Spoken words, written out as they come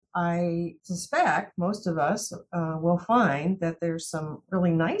I suspect most of us will find that there's some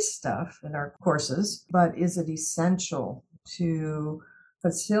really nice stuff in our courses, but is it essential to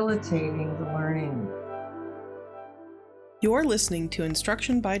facilitating the learning? You're listening to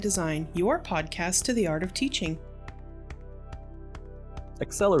Instruction by Design, your podcast to the art of teaching.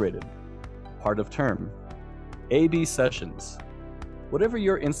 Accelerated, part of term, AB sessions. Whatever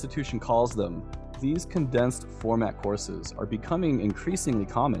your institution calls them, these condensed format courses are becoming increasingly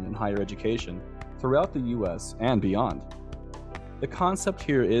common in higher education throughout the US and beyond. The concept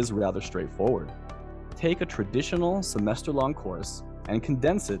here is rather straightforward. Take a traditional semester-long course and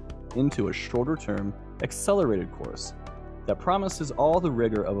condense it into a shorter-term, accelerated course that promises all the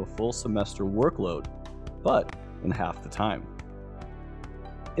rigor of a full semester workload, but in half the time.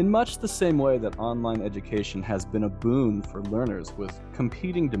 In much the same way that online education has been a boon for learners with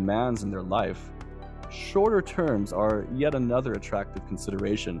competing demands in their life, shorter terms are yet another attractive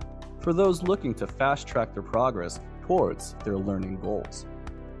consideration for those looking to fast-track their progress towards their learning goals.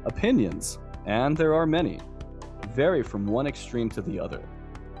 Opinions, and there are many, vary from one extreme to the other.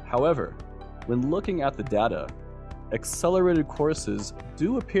 However, when looking at the data, accelerated courses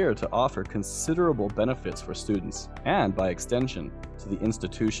do appear to offer considerable benefits for students and, by extension, to the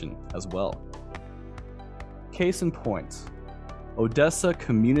institution as well. Case in point, Odessa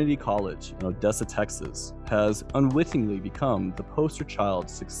Community College in Odessa, Texas, has unwittingly become the poster child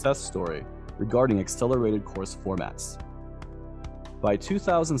success story regarding accelerated course formats. By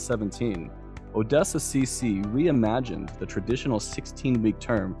 2017, Odessa CC reimagined the traditional 16-week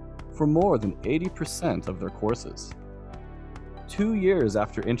term for more than 80% of their courses. 2 years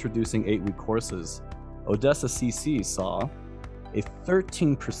after introducing 8-week courses, Odessa CC saw a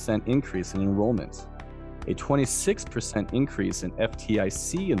 13% increase in enrollment, a 26% increase in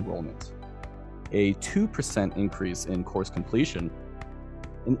FTIC enrollment, a 2% increase in course completion,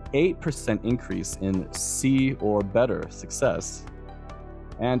 an 8% increase in C or better success,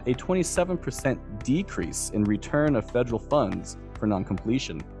 and a 27% decrease in return of federal funds for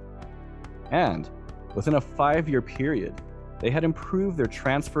non-completion. And within a 5-year period, they had improved their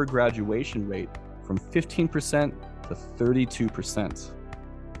transfer graduation rate from 15% to 32%.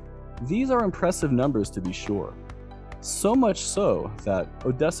 These are impressive numbers to be sure. So much so that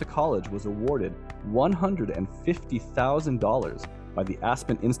Odessa College was awarded $150,000 by the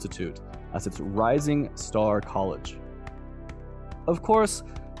Aspen Institute as its Rising Star College. Of course,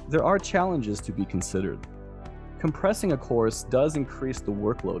 there are challenges to be considered. Compressing a course does increase the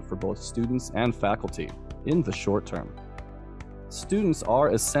workload for both students and faculty in the short term. Students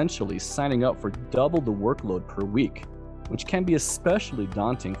are essentially signing up for double the workload per week, which can be especially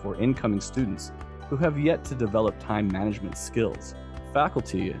daunting for incoming students who have yet to develop time management skills.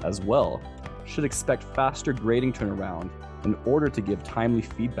 Faculty, as well, should expect faster grading turnaround in order to give timely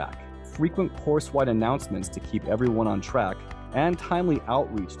feedback, frequent course-wide announcements to keep everyone on track, and timely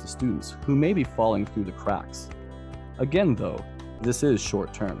outreach to students who may be falling through the cracks. Again, though, this is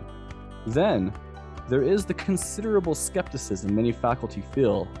short-term. Then, there is the considerable skepticism many faculty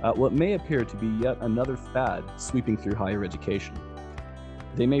feel at what may appear to be yet another fad sweeping through higher education.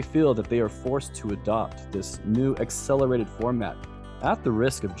 They may feel that they are forced to adopt this new accelerated format at the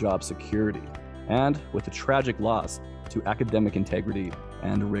risk of job security and with a tragic loss to academic integrity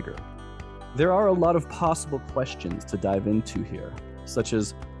and rigor. There are a lot of possible questions to dive into here, such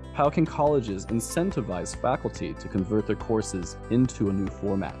as how can colleges incentivize faculty to convert their courses into a new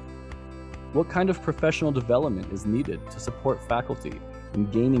format? What kind of professional development is needed to support faculty in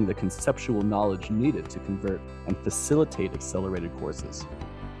gaining the conceptual knowledge needed to convert and facilitate accelerated courses?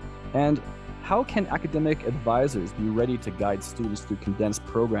 And how can academic advisors be ready to guide students through condensed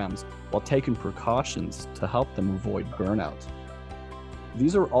programs while taking precautions to help them avoid burnout?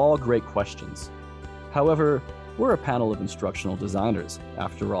 These are all great questions. However, we're a panel of instructional designers,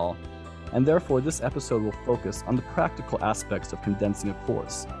 after all, and therefore this episode will focus on the practical aspects of condensing a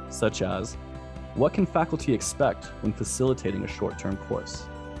course, such as what can faculty expect when facilitating a short-term course?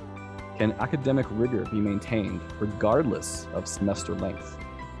 Can academic rigor be maintained regardless of semester length?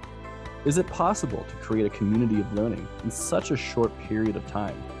 Is it possible to create a community of learning in such a short period of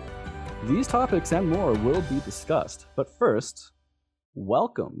time? These topics and more will be discussed, but first,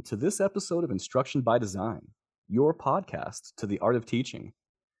 welcome to this episode of Instruction by Design, your podcast to the art of teaching.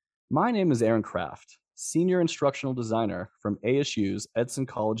 My name is Aaron Kraft, Senior Instructional Designer from ASU's Edson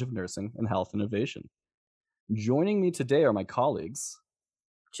College of Nursing and Health Innovation. Joining me today are my colleagues,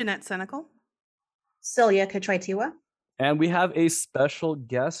 Jeanette Senecal, Celia Katraitiwa, and we have a special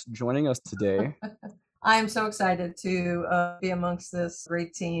guest joining us today, I am so excited to be amongst this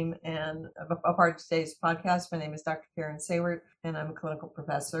great team and a part of today's podcast. My name is Dr. Karen Sayward, and I'm a clinical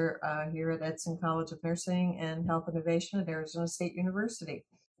professor here at Edson College of Nursing and Health Innovation at Arizona State University.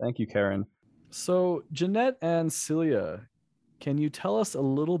 Thank you, Karen. So, Jeanette and Celia, can you tell us a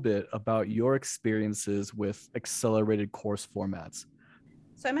little bit about your experiences with accelerated course formats?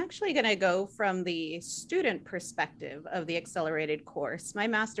 So I'm actually going to go from the student perspective of the accelerated course. My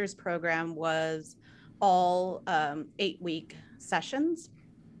master's program was all 8-week sessions.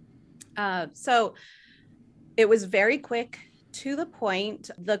 So it was very quick, to the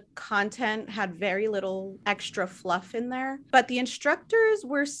point. The content had very little extra fluff in there, but the instructors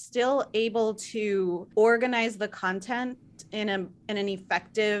were still able to organize the content in an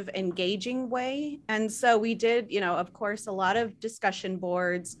effective, engaging way. And so we did, of course, a lot of discussion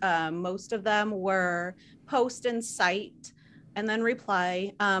boards. Most of them were post and cite and then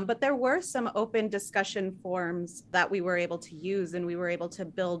reply. But there were some open discussion forums that we were able to use, and we were able to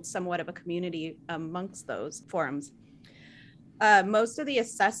build somewhat of a community amongst those forums. Most of the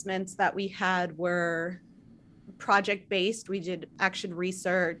assessments that we had were project-based. We did action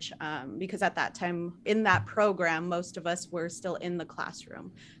research because at that time in that program, most of us were still in the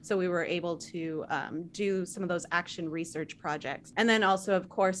classroom. So we were able to do some of those action research projects. And then also, of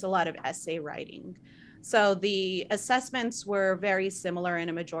course, a lot of essay writing. So the assessments were very similar in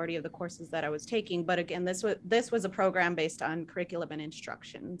a majority of the courses that I was taking. But again, this was a program based on curriculum and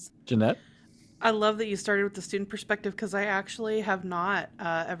instructions. Jeanette? I love that you started with the student perspective, because I actually have not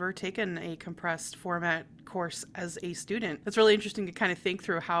ever taken a compressed format course as a student. It's really interesting to kind of think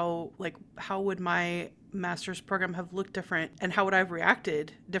through how would my master's program have looked different, and how would I have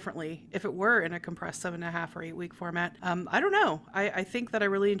reacted differently if it were in a compressed 7.5 or 8 week format. I don't know. I think that I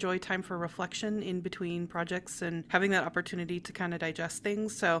really enjoy time for reflection in between projects and having that opportunity to kind of digest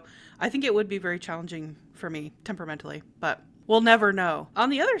things. So I think it would be very challenging for me temperamentally, but we'll never know. On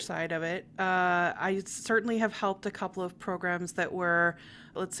the other side of it, I certainly have helped a couple of programs that were,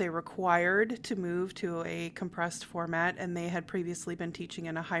 let's say, required to move to a compressed format, and they had previously been teaching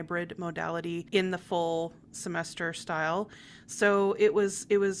in a hybrid modality in the full semester style. So it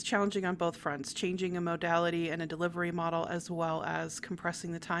was challenging on both fronts, changing a modality and a delivery model, as well as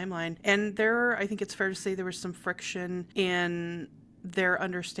compressing the timeline. And I think it's fair to say there was some friction in their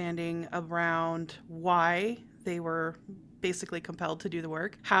understanding around why they were basically compelled to do the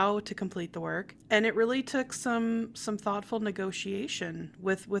work, how to complete the work. And it really took some thoughtful negotiation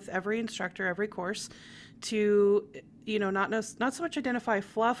with every instructor, every course, to, not so much identify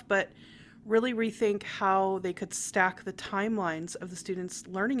fluff, but really rethink how they could stack the timelines of the students'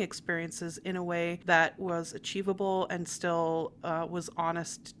 learning experiences in a way that was achievable and still was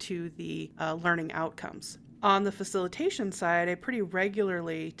honest to the learning outcomes. On the facilitation side, I pretty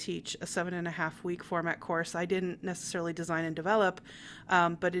regularly teach a 7.5 week format course. I didn't necessarily design and develop,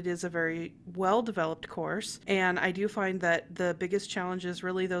 but it is a very well-developed course. And I do find that the biggest challenge is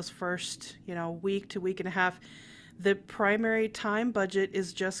really those first, week to week and a half. The primary time budget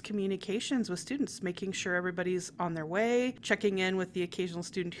is just communications with students, making sure everybody's on their way, checking in with the occasional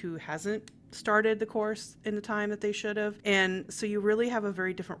student who hasn't started the course in the time that they should have. And so you really have a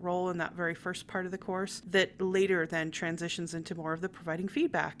very different role in that very first part of the course that later then transitions into more of the providing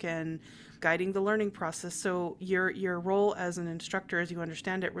feedback and guiding the learning process. So your role as an instructor, as you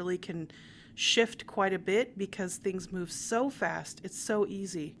understand it, really can shift quite a bit because things move so fast. It's so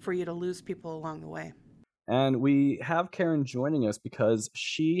easy for you to lose people along the way. And we have Karen joining us because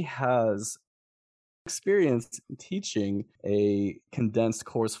she has experience teaching a condensed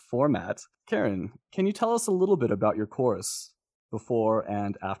course format. Karen, can you tell us a little bit about your course before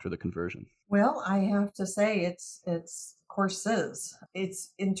and after the conversion? Well, I have to say it's courses.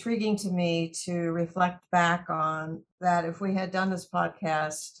 It's intriguing to me to reflect back on that. If we had done this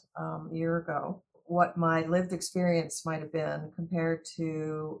podcast a year ago, what my lived experience might have been compared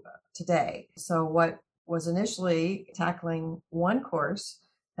to today. So what was initially tackling one course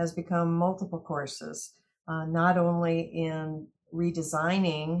has become multiple courses, not only in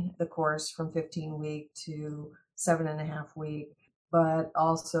redesigning the course from 15-week to 7.5 week, but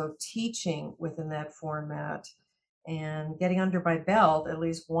also teaching within that format and getting under my belt at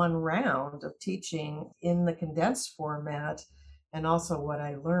least one round of teaching in the condensed format, and also what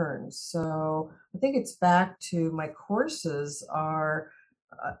I learned. So I think it's back to my courses are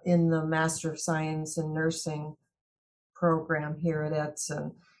in the Master of Science in Nursing program here at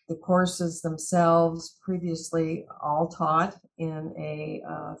Edson. The courses themselves previously all taught in a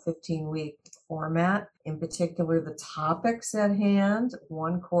 15-week format. In particular, the topics at hand.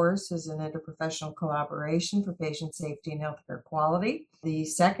 One course is in interprofessional collaboration for patient safety and healthcare quality. The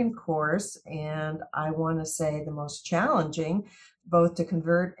second course, and I want to say the most challenging, both to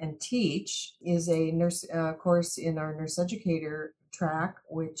convert and teach, is a nurse course in our nurse educator track,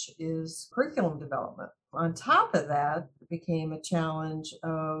 which is curriculum development. On top of that, it became a challenge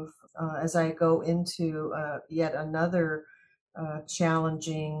of, as I go into yet another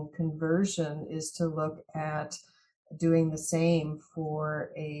challenging conversion, is to look at doing the same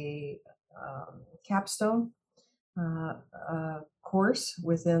for a capstone course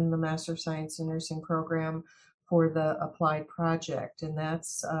within the Master of Science in Nursing program for the applied project. And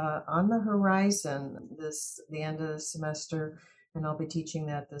that's on the horizon the end of the semester, and I'll be teaching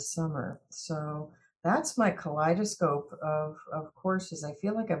that this summer. So that's my kaleidoscope of courses. I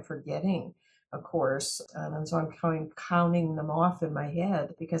feel like I'm forgetting a course, and so I'm counting them off in my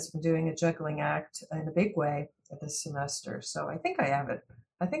head because I'm doing a juggling act in a big way this semester. So I think I have it.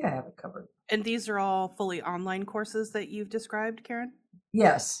 I think I have it covered. And these are all fully online courses that you've described, Karen?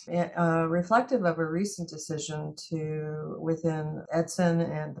 Yes, reflective of a recent decision within Edson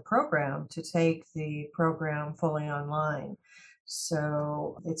and the program to take the program fully online.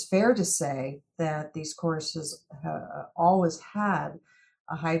 So it's fair to say that these courses always had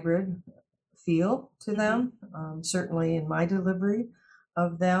a hybrid feel to them, certainly in my delivery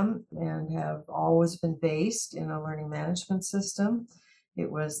of them, and have always been based in a learning management system. It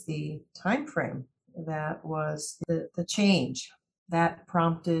was the time frame that was the change that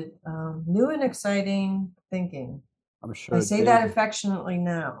prompted new and exciting thinking. I'm sure I it say did. that affectionately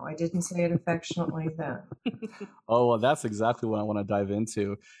now. I didn't say it affectionately then. Oh, well, that's exactly what I want to dive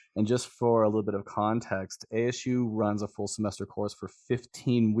into. And just for a little bit of context, ASU runs a full semester course for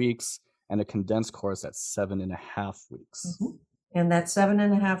 15 weeks and a condensed course at 7.5 weeks. Mhm. And that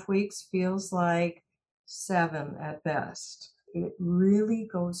 7.5 weeks feels like 7 at best. It really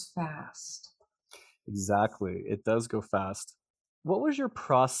goes fast. Exactly. It does go fast. What was your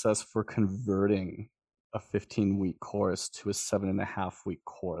process for converting a 15-week course to a 7.5 week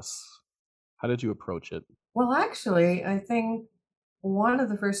course? How did you approach it? Well, actually, I think one of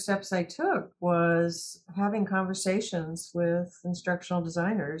the first steps I took was having conversations with instructional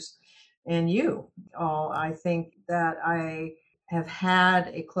designers and you all. I think that I have had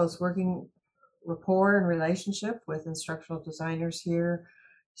a close working rapport and relationship with instructional designers here.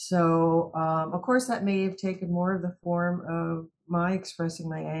 So, of course, that may have taken more of the form of my expressing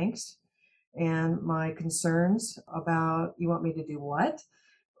my angst and my concerns about, you want me to do what?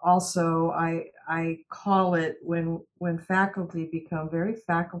 Also, I call it when faculty become very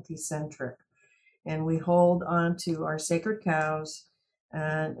faculty centric, and we hold on to our sacred cows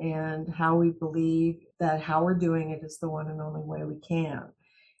and how we believe that how we're doing it is the one and only way we can.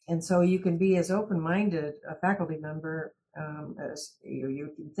 And so you can be as open-minded a faculty member as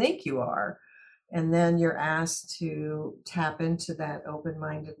you can think you are, and then you're asked to tap into that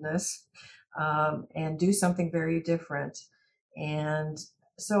open-mindedness and do something very different. And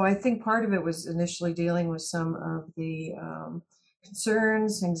so I think part of it was initially dealing with some of the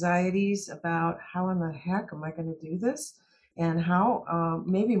concerns, anxieties about how in the heck am I going to do this? And how,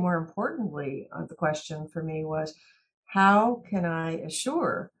 maybe more importantly, the question for me was, how can I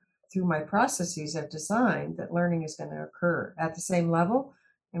assure through my processes of design that learning is going to occur at the same level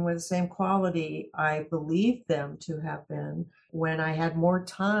and with the same quality I believed them to have been when I had more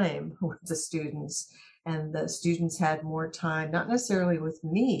time with the students and the students had more time, not necessarily with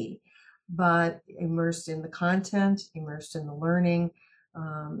me, but immersed in the content, immersed in the learning,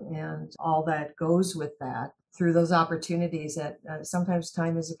 and all that goes with that through those opportunities that sometimes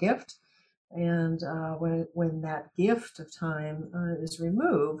time is a gift. And when that gift of time is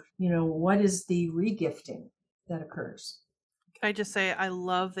removed, what is the regifting that occurs? Can I just say, I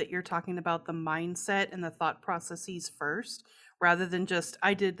love that you're talking about the mindset and the thought processes first, rather than just,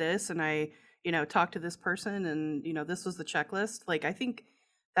 I did this and I, talked to this person and, this was the checklist. Like, I think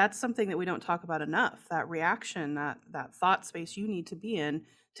that's something that we don't talk about enough, that reaction, that thought space you need to be in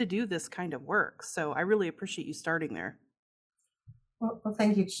to do this kind of work. So I really appreciate you starting there. Well,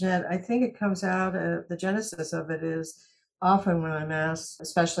 thank you, Jeanette. I think it comes out, the genesis of it is often when I'm asked,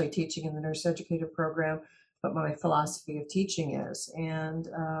 especially teaching in the nurse educator program, what my philosophy of teaching is. And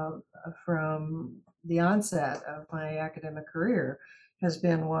from the onset of my academic career has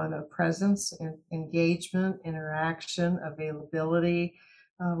been one of presence, engagement, interaction, availability,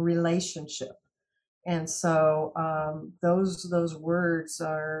 relationship. And so those words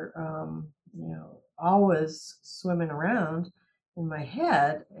are always swimming around in my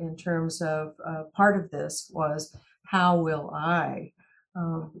head in terms of part of this was how will I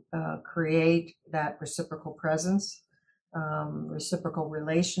create that reciprocal presence, reciprocal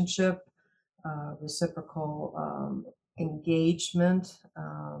relationship, reciprocal engagement,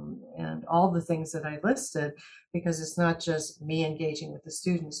 and all the things that I listed, because it's not just me engaging with the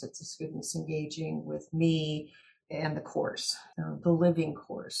students, it's the students engaging with me and the course, the living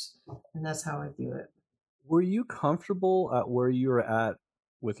course. And that's how I view it. Were you comfortable at where you were at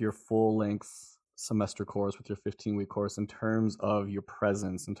with your full length semester course, with your 15-week course, in terms of your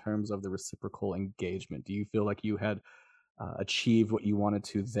presence, in terms of the reciprocal engagement? Do you feel like you had achieved what you wanted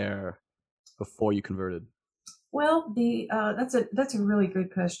to there before you converted? Well, the that's a really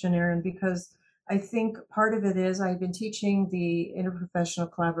good question, Aaron, because I think part of it is I've been teaching the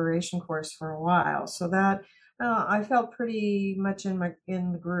interprofessional collaboration course for a while, so that I felt pretty much in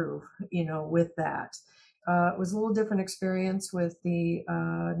the groove, with that. It was a little different experience with the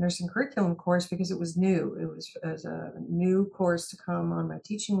nursing curriculum course because it was new. It was as a new course to come on my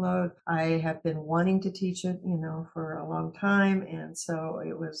teaching load. I have been wanting to teach it, for a long time, and so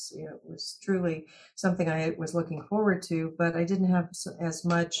it was truly something I was looking forward to. But I didn't have as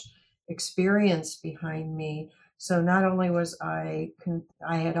much experience behind me. So not only was I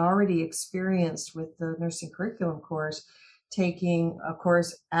had already experienced with the nursing curriculum course, taking a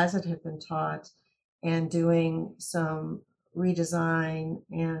course as it had been taught and doing some redesign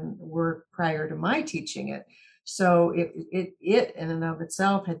and work prior to my teaching it. So it in and of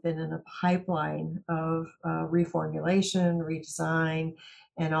itself had been in a pipeline of reformulation, redesign,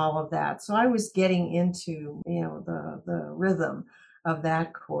 and all of that. So I was getting into the rhythm of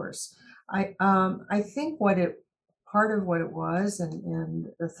that course. I think what it part of what it was, and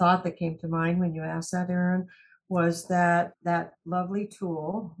the thought that came to mind when you asked that, Aaron, was that lovely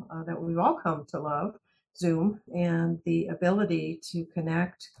tool that we've all come to love, Zoom, and the ability to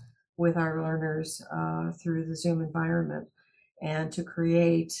connect with our learners through the Zoom environment and to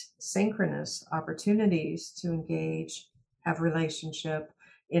create synchronous opportunities to engage, have relationship,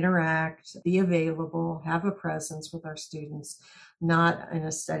 interact, be available, have a presence with our students, not in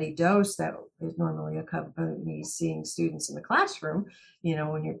a steady dose that is normally accompanies seeing students in the classroom,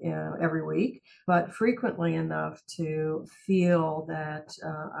 when you're every week, but frequently enough to feel that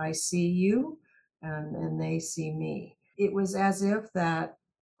I see you and they see me. It was as if that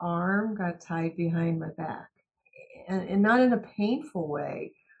arm got tied behind my back, and not in a painful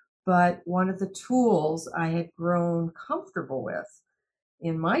way, but one of the tools I had grown comfortable with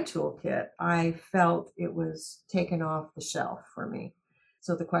in my toolkit, I felt it was taken off the shelf for me.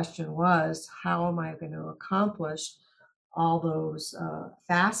 So the question was, how am I going to accomplish all those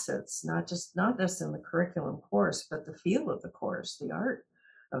facets, not just in the curriculum course, but the feel of the course, the art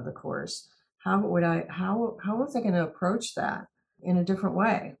of the course? How was I going to approach that in a different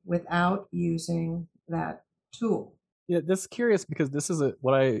way without using that tool? Yeah, that's curious because this is from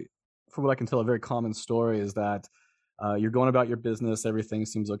what I can tell, a very common story is that you're going about your business, everything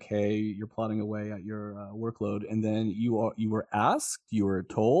seems okay, you're plodding away at your workload, and then you were asked, you were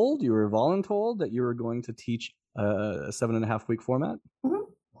told, you were voluntold that you were going to teach a 7.5 week format. Mhm.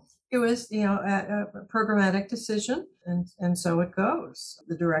 It was, a programmatic decision, and so it goes.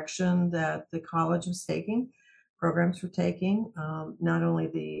 The direction that the college was taking, programs were taking, not only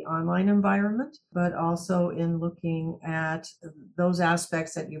the online environment, but also in looking at those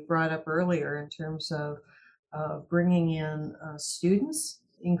aspects that you brought up earlier in terms of bringing in students,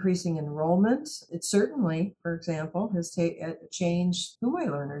 increasing enrollment. It certainly, for example, has changed who my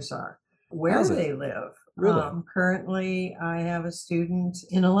learners are, where Has it they live. really? Currently, I have a student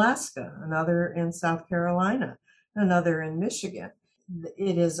in Alaska, another in South Carolina, another in Michigan.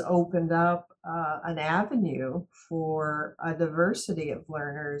 It has opened up an avenue for a diversity of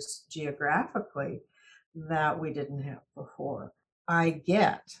learners geographically that we didn't have before. I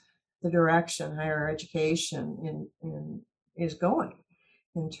get the direction higher education is going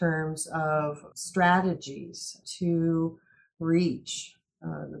in terms of strategies to reach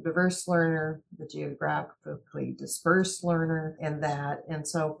the diverse learner, the geographically dispersed learner, and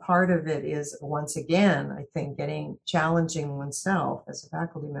so part of it is, once again, I think, challenging oneself as a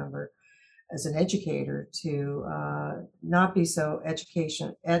faculty member, as an educator, to not be so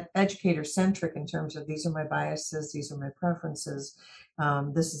educator centric in terms of these are my biases, these are my preferences,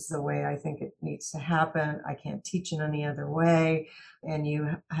 this is the way I think it needs to happen. I can't teach in any other way, and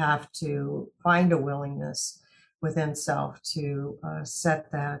you have to find a willingness within self to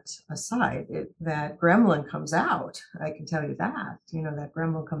set that aside. That gremlin comes out. I can tell you that. That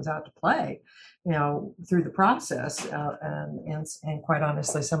gremlin comes out to play. Through the process, and quite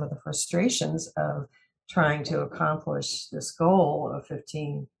honestly, some of the frustrations of trying to accomplish this goal of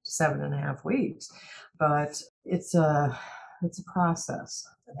 15 to 7.5 weeks. But it's a process.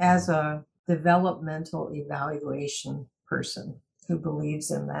 As a developmental evaluation person who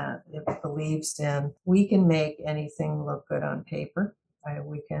believes in that, it believes in we can make anything look good on paper.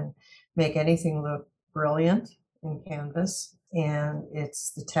 We can make anything look brilliant in Canvas, and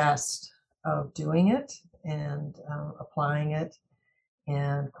it's the test of doing it and applying it,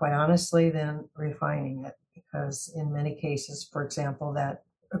 and quite honestly, then refining it. Because in many cases, for example, that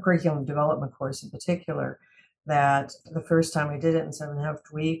a curriculum development course in particular, that the first time I did it in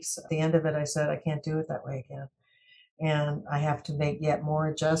 7.5 weeks, at the end of it, I said, I can't do it that way again. And I have to make yet more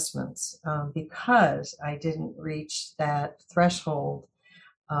adjustments because I didn't reach that threshold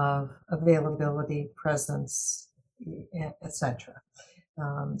of availability, presence, etc.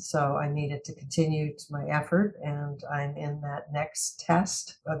 So I needed to continue my effort, and I'm in that next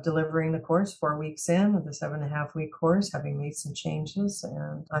test of delivering the course 4 weeks in of the 7.5 week course, having made some changes,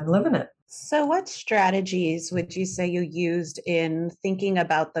 and I'm living it. So, what strategies would you say you used in thinking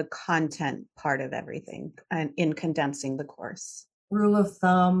about the content part of everything and in condensing the course? Rule of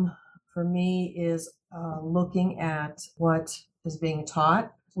thumb for me is looking at what is being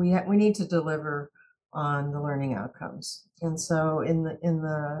taught. We need to deliver on the learning outcomes. And so in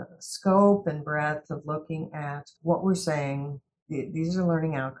the scope and breadth of looking at what we're saying, these are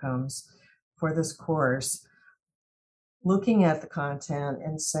learning outcomes for this course, looking at the content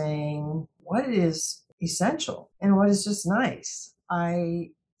and saying what is essential and what is just nice. I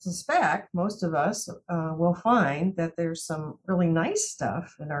suspect most of us will find that there's some really nice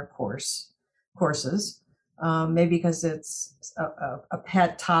stuff in our courses, maybe because it's a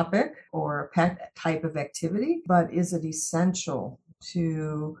pet topic or a pet type of activity, but is it essential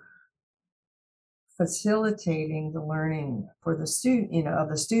to facilitating the learning for the student, of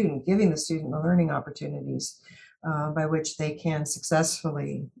the student, giving the student the learning opportunities by which they can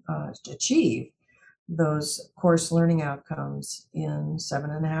successfully achieve those course learning outcomes in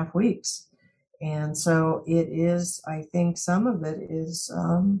 7.5 weeks. And so it is, I think some of it is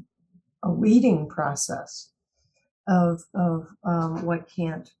a weeding process of what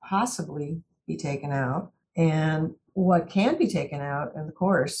can't possibly be taken out and what can be taken out in the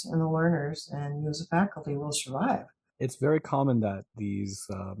course, and the learners and you as a faculty will survive. It's very common that these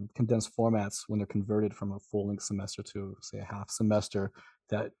condensed formats, when they're converted from a full-length semester to, say, a half semester,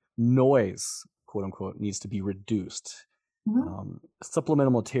 that noise, quote unquote, needs to be reduced.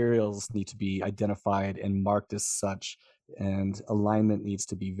 Supplemental materials need to be identified and marked as such, and alignment needs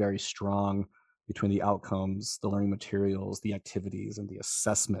to be very strong between the outcomes, the learning materials, the activities, and the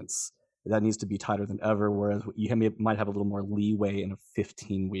assessments. That needs to be tighter than ever, whereas might have a little more leeway in a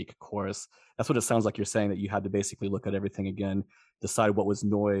 15-week course. That's what it sounds like you're saying, that you had to basically look at everything again, decide what was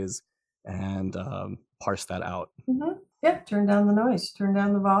noise, and parse that out. Yeah, turn down the noise, turn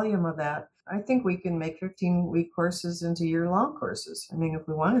down the volume of that. I think we can make 15-week courses into year-long courses. I mean, if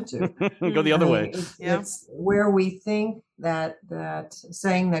we wanted to. Go the other way. It's where we think that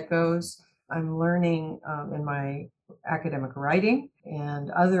saying that goes, I'm learning in my academic writing and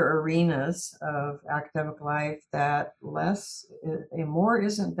other arenas of academic life that more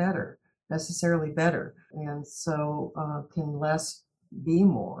isn't better, necessarily better. And so can less be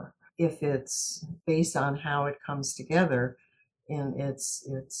more if it's based on how it comes together in its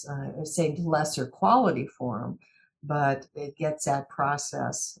say lesser quality form, but it gets at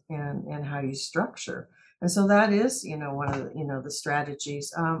process and how you structure. And so that is, one of the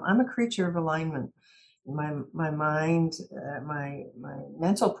strategies. I'm a creature of alignment. My mind, my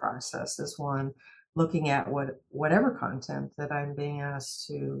mental process is one looking at whatever content that I'm being asked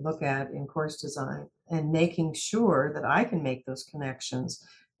to look at in course design and making sure that I can make those connections.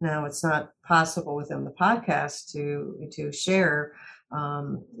 Now, it's not possible within the podcast to share,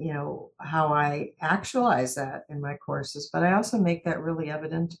 how I actualize that in my courses, but I also make that really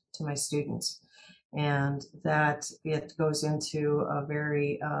evident to my students, and that it goes into a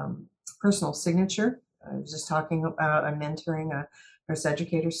very personal signature. I was just talking about, I'm mentoring a nurse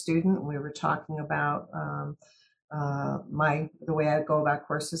educator student. We were talking about the way I go about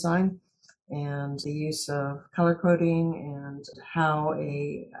course design and the use of color coding and how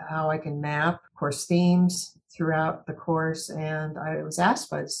I can map course themes throughout the course. And I was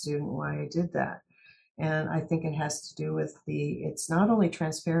asked by the student why I did that. And I think it has to do with it's not only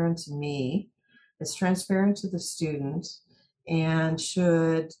transparent to me, it's transparent to the student. And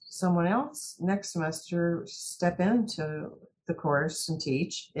should someone else next semester step into the course and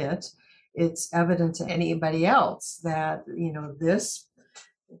teach it, it's evident to anybody else that, this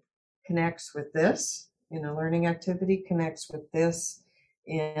connects with this, learning activity connects with this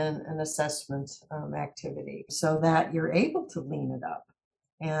in an assessment activity so that you're able to lean it up.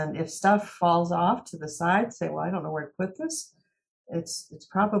 And if stuff falls off to the side, say, well, I don't know where to put this. It's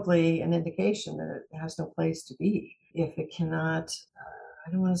probably an indication that it has no place to be. If it cannot,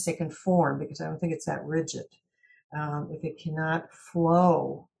 I don't want to say conform because I don't think it's that rigid. If it cannot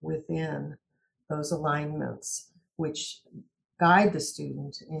flow within those alignments, which guide the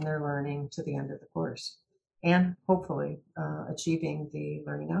student in their learning to the end of the course and hopefully achieving the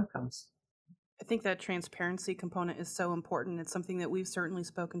learning outcomes. I think that transparency component is so important. It's something that we've certainly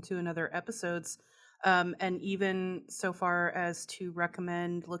spoken to in other episodes. And even so far as to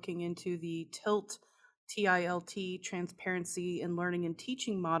recommend looking into the TILT, transparency in learning and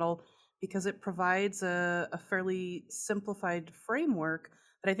teaching model, because it provides a fairly simplified framework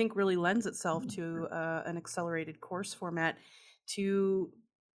that I think really lends itself to an accelerated course format to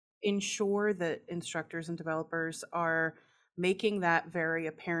ensure that instructors and developers are making that very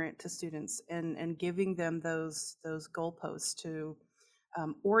apparent to students and giving them those goalposts to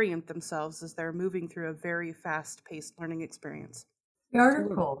orient themselves as they're moving through a very fast-paced learning experience. The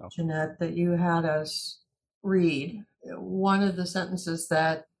article, Jeanette, that you had us read, one of the sentences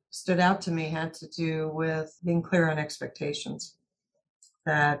that stood out to me had to do with being clear on expectations,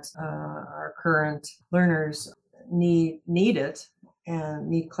 that our current learners need it and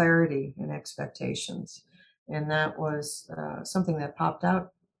need clarity in expectations. And that was something that popped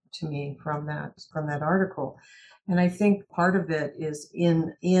out to me from that article. And I think part of it is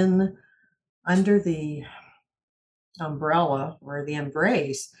in under the umbrella or the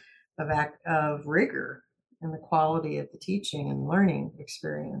embrace of rigor and the quality of the teaching and learning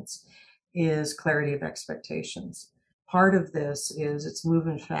experience is clarity of expectations. Part of this is it's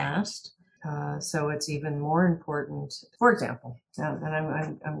moving fast. So it's even more important. For example,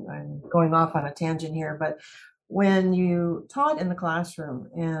 and I'm going off on a tangent here, but when you taught in the classroom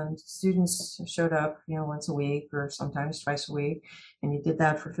and students showed up, once a week or sometimes twice a week, and you did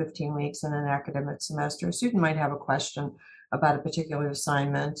that for 15 weeks in an academic semester, a student might have a question about a particular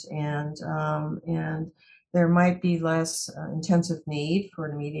assignment, and there might be less intensive need for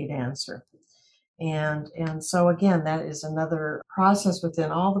an immediate answer. And so again, that is another process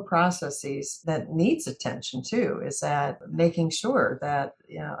within all the processes that needs attention too, is that making sure that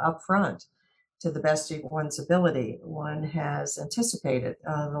up front, to the best of one's ability, one has anticipated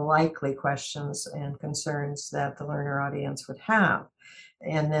the likely questions and concerns that the learner audience would have.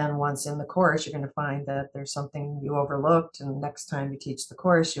 And then once in the course, you're going to find that there's something you overlooked, and next time you teach the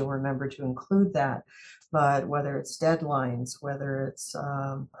course, you'll remember to include that. But whether it's deadlines, whether it's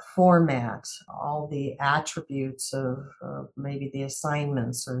format, all the attributes of maybe the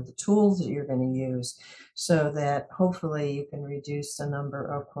assignments or the tools that you're going to use, so that hopefully you can reduce the number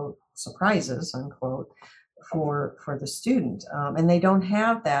of, quote, surprises, unquote, for the student. And they don't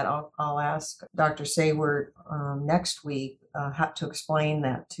have that. I'll ask Dr. Sayward next week how to explain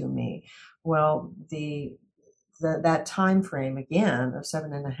that to me. Well, that time frame, again, of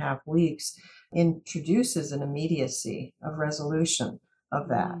 7.5 weeks introduces an immediacy of resolution of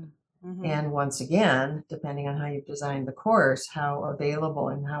that. Mm-hmm. And once again, depending on how you've designed the course, how available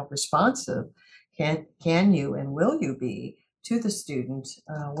and how responsive can you and will you be to the student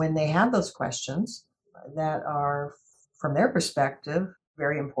when they have those questions that are, from their perspective,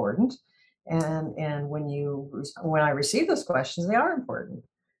 very important. And when I receive those questions, they are important.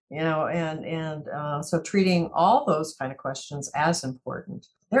 So treating all those kind of questions as important.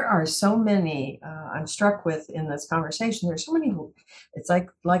 There are so many I'm struck with in this conversation. There's so many. It's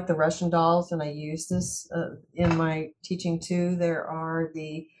like the Russian dolls, and I use this in my teaching too. There are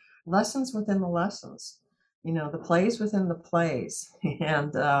the lessons within the lessons, the plays within the plays,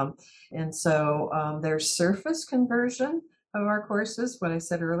 and so there's surface conversion of our courses. What I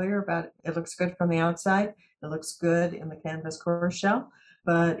said earlier about it looks good from the outside, it looks good in the Canvas course shell,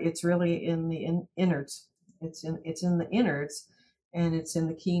 but it's really in the innards. It's in the innards, and it's in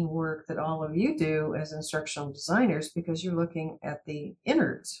the keen work that all of you do as instructional designers, because you're looking at the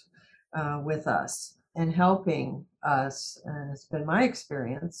innards with us and helping us, and it's been my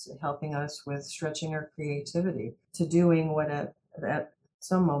experience, helping us with stretching our creativity to doing what at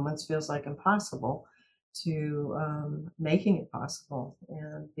some moments feels like impossible, to making it possible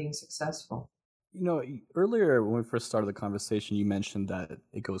and being successful. Earlier when we first started the conversation, you mentioned that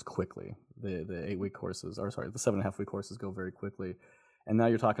it goes quickly. The 8-week courses, the 7.5-week courses go very quickly. And now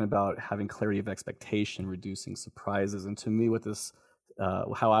you're talking about having clarity of expectation, reducing surprises. And to me, what this,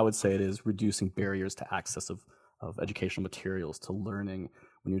 how I would say it is reducing barriers to access of educational materials to learning.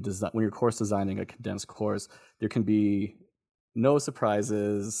 When you're course designing a condensed course, there can be no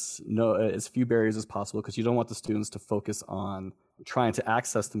surprises, as few barriers as possible, because you don't want the students to focus on trying to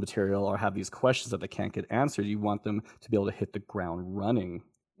access the material or have these questions that they can't get answered. You want them to be able to hit the ground running.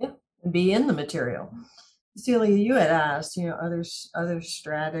 Yeah, and be in the material. Celia, you had asked, other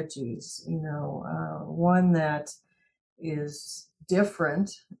strategies, one that is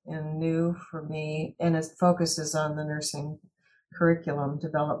different and new for me, and it focuses on the nursing curriculum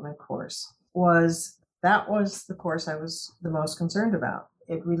development course, was the course I was the most concerned about.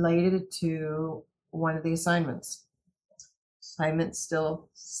 It related to one of the assignments. Assignment still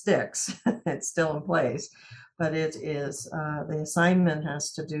sticks, it's still in place, but it is the assignment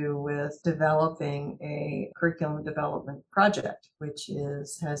has to do with developing a curriculum development project, which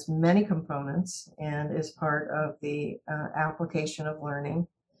has many components and is part of the application of learning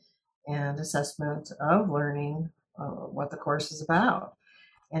and assessment of learning, what the course is about.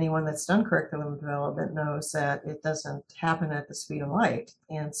 Anyone that's done curriculum development knows that it doesn't happen at the speed of light.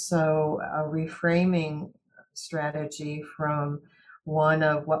 And so a reframing strategy from one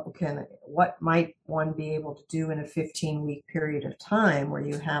of what might one be able to do in a 15-week period of time, where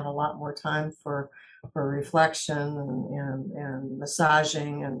you have a lot more time for reflection and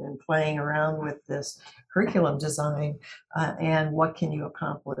massaging and playing around with this curriculum design, and what can you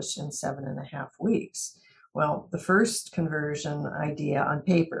accomplish in 7.5 weeks. Well, the first conversion idea on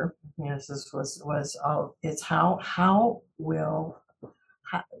paper, this was all, it's how will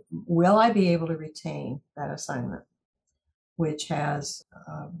I be able to retain that assignment, which has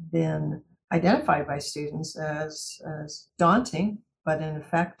been identified by students as daunting, but an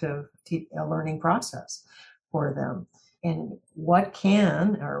effective learning process for them. And what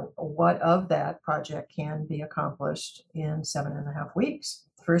of that project can be accomplished in 7.5 weeks.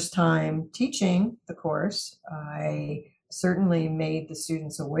 First time teaching the course, I certainly made the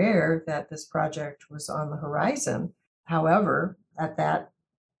students aware that this project was on the horizon. However,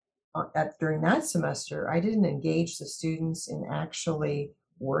 during that semester, I didn't engage the students in actually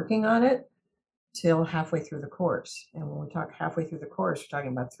working on it till halfway through the course. And when we talk halfway through the course, we're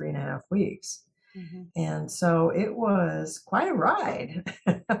talking about 3.5 weeks. Mm-hmm. And so it was quite a ride.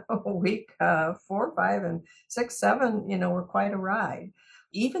 Week 4, 5, and 6, 7, were quite a ride.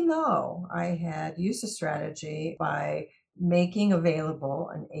 Even though I had used a strategy by making available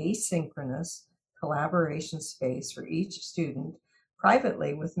an asynchronous collaboration space for each student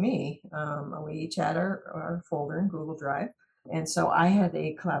privately with me. We each had our folder in Google Drive. And so I had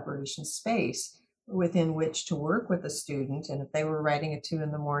a collaboration space within which to work with a student. And if they were writing at 2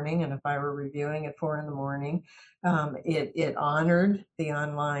 in the morning, and if I were reviewing at 4 in the morning, it honored the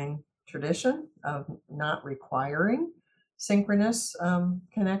online tradition of not requiring synchronous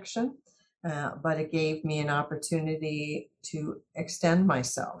connection, but it gave me an opportunity to extend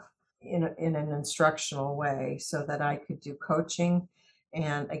myself in an instructional way so that I could do coaching.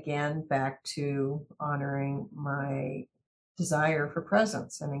 And again, back to honoring my desire for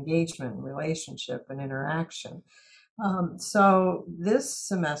presence and engagement and relationship and interaction. So this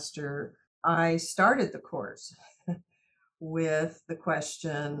semester, I started the course with the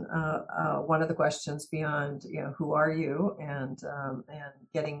question, one of the questions beyond, who are you, and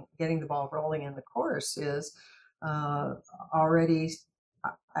getting the ball rolling in the course is already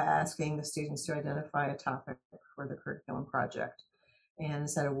asking the students to identify a topic for the curriculum project. And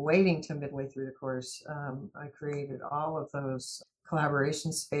instead of waiting till midway through the course, I created all of those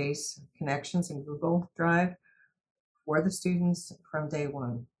collaboration space connections in Google Drive for the students from day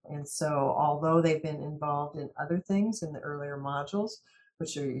one. And so although they've been involved in other things in the earlier modules,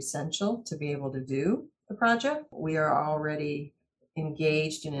 which are essential to be able to do the project, we are already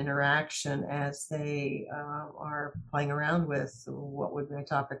engaged in interaction as they are playing around with what would my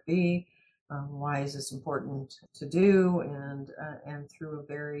topic be, why is this important to do, and through a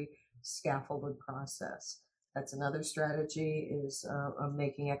very scaffolded process. That's another strategy, is of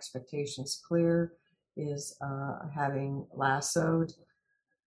making expectations clear, is having lassoed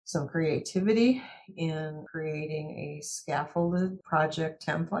some creativity in creating a scaffolded project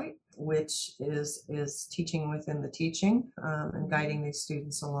template, which is teaching within the teaching, and guiding these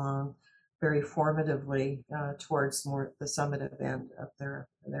students along very formatively towards more the summative end of their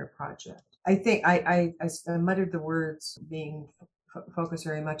project. I think I muttered the words being focused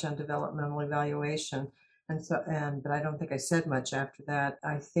very much on developmental evaluation. But I don't think I said much after that.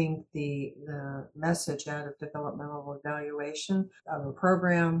 I think the message out of developmental evaluation of a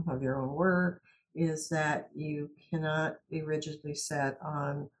program, of your own work, is that you cannot be rigidly set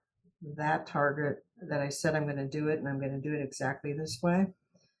on that target that I said I'm going to do it, and I'm going to do it exactly this way.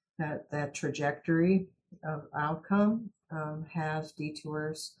 That trajectory of outcome has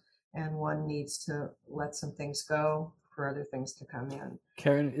detours, and one needs to let some things go for other things to come in.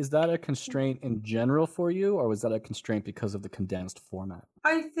 Karen, is that a constraint in general for you, or was that a constraint because of the condensed format?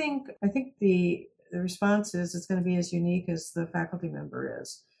 I think the response is it's going to be as unique as the faculty member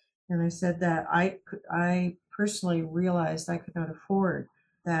is. And I said that I personally realized I could not afford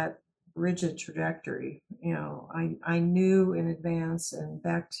that rigid trajectory. I knew in advance, and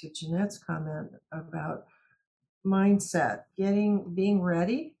back to Jeanette's comment about mindset, being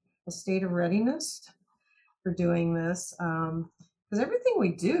ready, a state of readiness for doing this. Because everything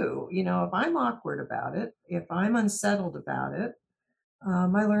we do, if I'm awkward about it, if I'm unsettled about it,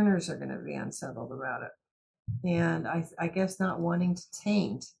 my learners are going to be unsettled about it. And I guess not wanting to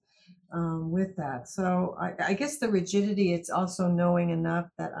taint with that. So I guess the rigidity, it's also knowing enough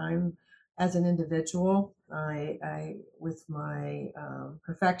that I'm, as an individual, I with my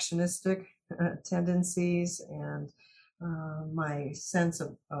perfectionistic tendencies and my sense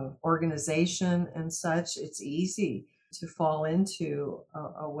of organization and such, it's easy to fall into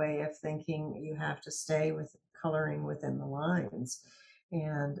a way of thinking you have to stay with coloring within the lines.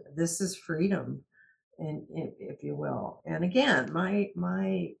 And this is freedom, and if you will. And again,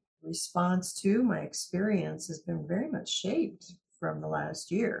 my response to my experience has been very much shaped from the last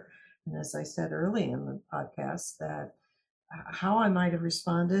year. And as I said early in the podcast, that how I might have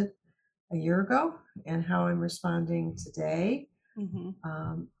responded a year ago and how I'm responding today,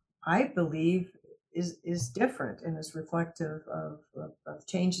 I believe is different and is reflective of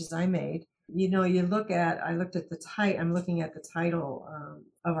changes I made. I looked at the title, I'm looking at the title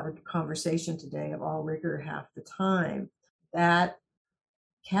of our conversation today, of All Rigor Half the Time. That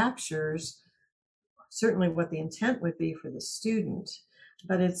captures certainly what the intent would be for the student,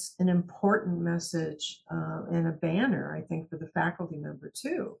 but it's an important message and a banner, I think, for the faculty member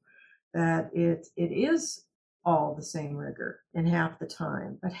too, that it is all the same rigor in half the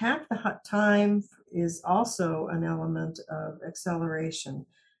time, but half the time is also an element of acceleration,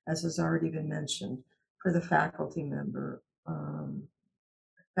 as has already been mentioned, for the faculty member.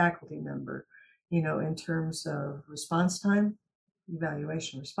 In terms of response time,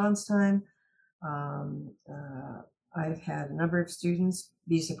 evaluation response time. I've had a number of students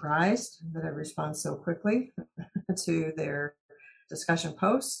be surprised that I respond so quickly to their discussion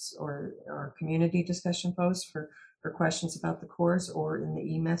posts or community discussion posts for questions about the course, or in the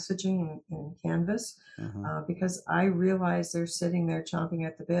e-messaging in Canvas, because I realize they're sitting there chomping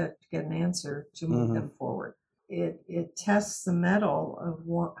at the bit to get an answer to move them forward. It tests the mettle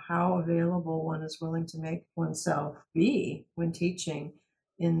of how available one is willing to make oneself be when teaching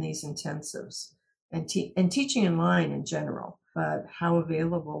in these intensives and teaching in line in general. But how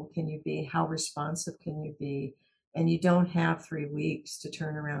available can you be? How responsive can you be? And you don't have 3 weeks to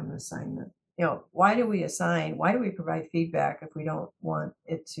turn around an assignment. Why do we assign? Why do we provide feedback if we don't want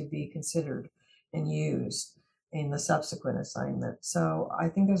it to be considered and used in the subsequent assignment? So I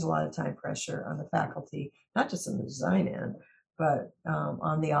think there's a lot of time pressure on the faculty, not just on the design end, but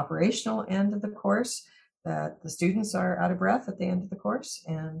on the operational end of the course, that the students are out of breath at the end of the course,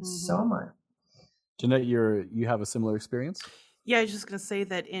 and so am I. Jeanette, you have a similar experience? Yeah, I was just going to say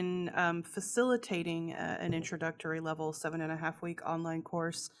that in facilitating an introductory level 7.5 week online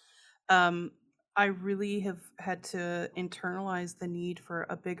course, I really have had to internalize the need for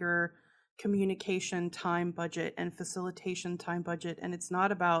a bigger communication time budget and facilitation time budget. And it's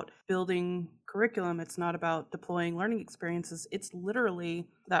not about building curriculum, it's not about deploying learning experiences. It's literally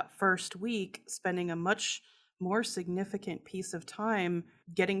that first week spending a much more significant piece of time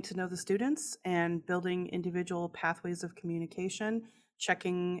getting to know the students and building individual pathways of communication,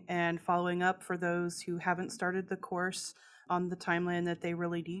 checking and following up for those who haven't started the course on the timeline that they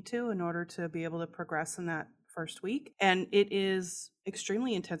really need to in order to be able to progress in that first week. And it is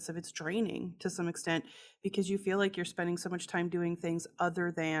extremely intensive. It's draining to some extent because you feel like you're spending so much time doing things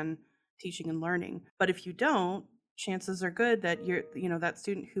other than teaching and learning. But if you don't, chances are good that that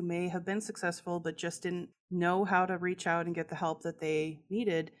student who may have been successful but just didn't know how to reach out and get the help that they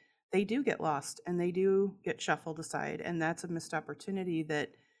needed, they do get lost and they do get shuffled aside. And that's a missed opportunity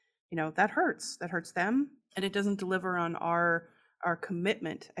that that hurts them, and it doesn't deliver on our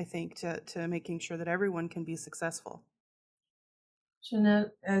commitment, I think, to making sure that everyone can be successful.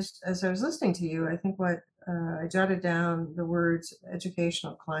 Jeanette, as I was listening to you, I think I jotted down the words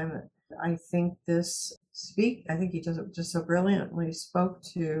educational climate. I think you just so brilliantly spoke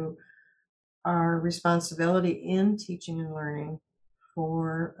to our responsibility in teaching and learning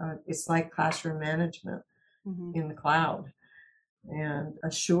for, it's like classroom management in the cloud, and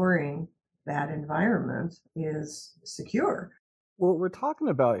assuring that environment is secure. What we're talking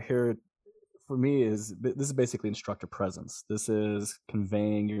about here for me this is basically instructor presence. This is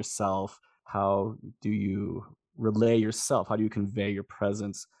conveying yourself. How do you relay yourself? How do you convey your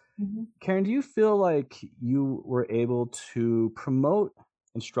presence? Mhm. Karen, do you feel like you were able to promote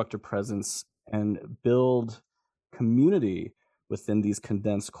instructor presence and build community within these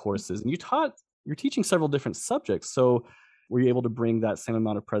condensed courses? And you're teaching several different subjects. So were you able to bring that same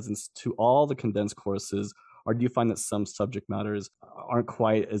amount of presence to all the condensed courses? Or do you find that some subject matters aren't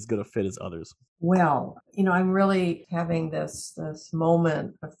quite as good a fit as others? Well, I'm really having this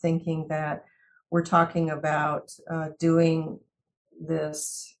moment of thinking that we're talking about doing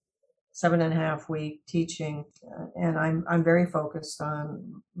this 7.5 week teaching, and I'm very focused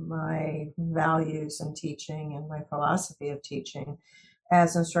on my values in teaching and my philosophy of teaching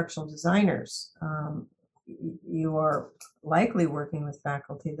as instructional designers. You are likely working with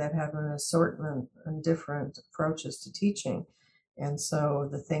faculty that have an assortment and different approaches to teaching. And so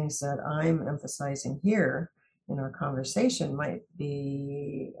the things that I'm emphasizing here in our conversation might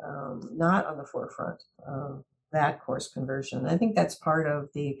be not on the forefront of that course conversion. I think that's part of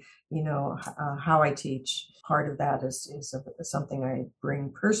the, how I teach. Part of that is something I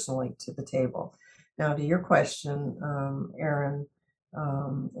bring personally to the table. Now, to your question, Aaron,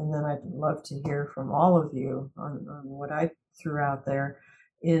 and then I'd love to hear from all of you on what I threw out there,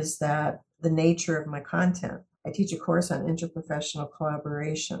 is that the nature of my content. I teach a course on interprofessional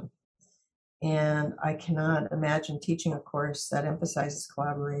collaboration, and I cannot imagine teaching a course that emphasizes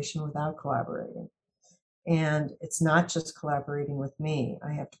collaboration without collaborating. And it's not just collaborating with me.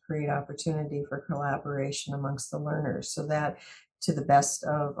 I have to create opportunity for collaboration amongst the learners so that to the best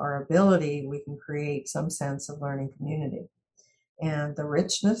of our ability, we can create some sense of learning community. And the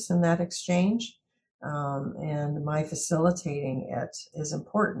richness in that exchange and my facilitating it is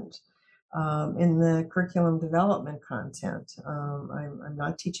important. In the curriculum development content, I'm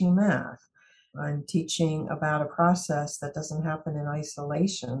not teaching math. I'm teaching about a process that doesn't happen in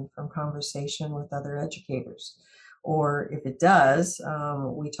isolation from conversation with other educators. Or if it does,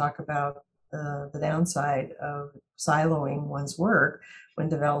 we talk about the downside of siloing one's work when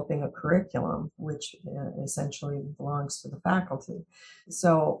developing a curriculum, which essentially belongs to the faculty.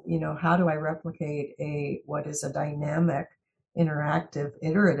 So, how do I replicate what is a dynamic, interactive,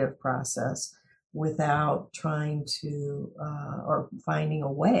 iterative process without trying to or finding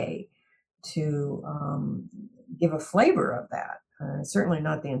a way to give a flavor of that. Certainly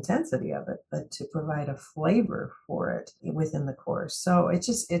not the intensity of it, but to provide a flavor for it within the course. So I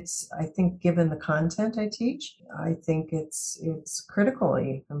think given the content I teach, I think it's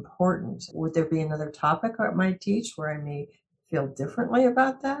critically important. Would there be another topic I might teach where I may feel differently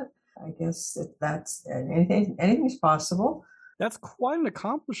about that? I guess that's anything's possible. That's quite an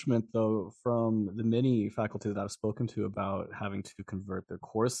accomplishment, though, from the many faculty that I've spoken to about having to convert their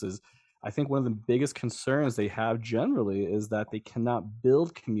courses. I think one of the biggest concerns they have generally is that they cannot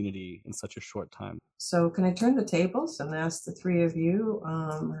build community in such a short time. So can I turn the tables and ask the three of you,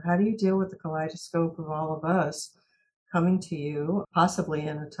 how do you deal with the kaleidoscope of all of us coming to you, possibly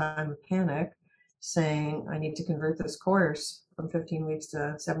in a time of panic, saying, I need to convert this course from 15 weeks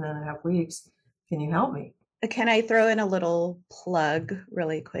to 7.5 weeks. Can you help me? Can I throw in a little plug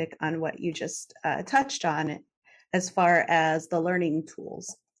really quick on what you just touched on as far as the learning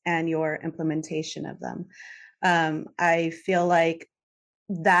tools and your implementation of them? I feel like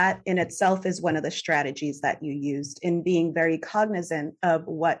that in itself is one of the strategies that you used in being very cognizant of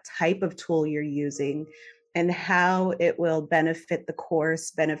what type of tool you're using and how it will benefit the course,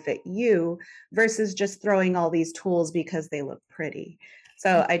 benefit you, versus just throwing all these tools because they look pretty.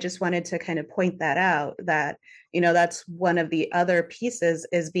 So I just wanted to kind of point that out that, that's one of the other pieces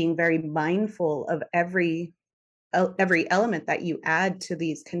is being very mindful of every element that you add to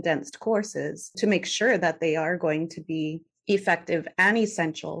these condensed courses to make sure that they are going to be effective and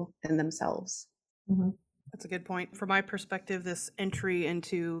essential in themselves. Mhm. That's a good point. From my perspective, this entry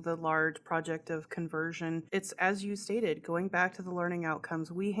into the large project of conversion, it's as you stated, going back to the learning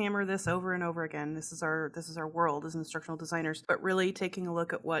outcomes. We hammer this over and over again. This is our world as instructional designers, but really taking a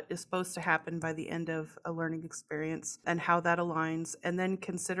look at what is supposed to happen by the end of a learning experience and how that aligns, and then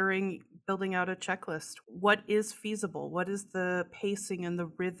considering building out a checklist. What is feasible? What is the pacing and the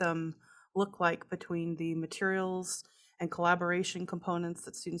rhythm look like between the materials and collaboration components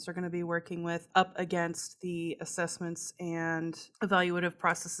that students are going to be working with up against the assessments and evaluative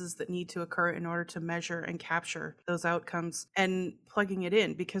processes that need to occur in order to measure and capture those outcomes, and plugging it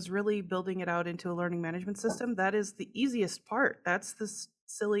in, because really building it out into a learning management system, that is the easiest part. That's this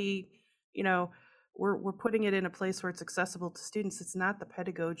silly, we're putting it in a place where it's accessible to students. It's not the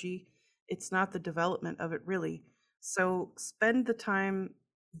pedagogy. It's not the development of it, really. So spend the time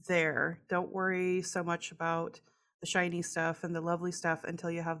there. Don't worry so much about the shiny stuff and the lovely stuff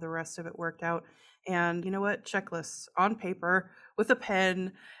until you have the rest of it worked out. And you know what? Checklists on paper with a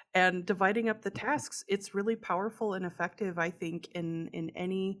pen and dividing up the tasks. It's really powerful and effective, I think, in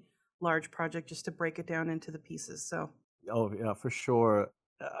any large project, just to break it down into the pieces. So Oh, yeah, for sure.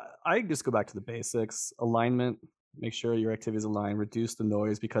 I just go back to the basics: alignment, make sure your activities align, reduce the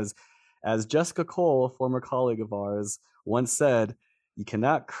noise, because as Jessica Cole, a former colleague of ours, once said, you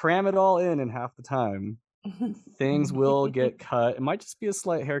cannot cram it all in half the time. Things will get cut. It might just be a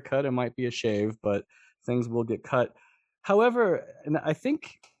slight haircut, it might be a shave, but things will get cut. However, and I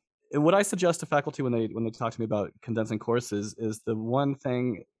think what I suggest to faculty when they talk to me about condensing courses is the one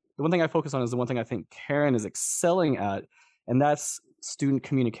thing I focus on is the one thing I think Karen is excelling at, and that's student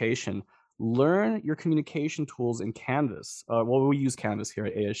communication. Learn your communication tools in Canvas. Well, we use Canvas here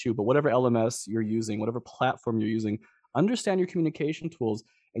at ASU, but whatever LMS you're using, whatever platform you're using, understand your communication tools,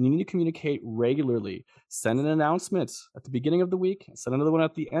 and you need to communicate regularly. Send an announcement at the beginning of the week, send another one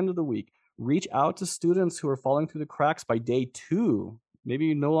at the end of the week. Reach out to students who are falling through the cracks by day 2,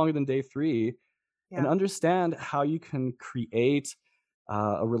 maybe no longer than day 3, and yeah. understand how you can create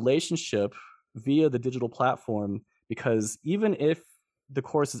a relationship via the digital platform. Because even if the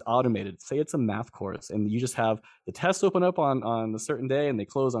course is automated, say it's a math course, and you just have the tests open up on a certain day and they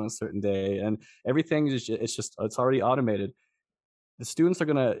close on a certain day, and everything is it's already automated, the students are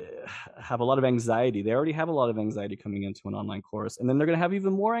going to have a lot of anxiety. They already have a lot of anxiety coming into an online course, and then they're going to have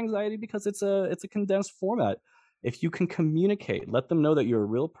even more anxiety because it's a condensed format. If you can communicate, let them know that you're a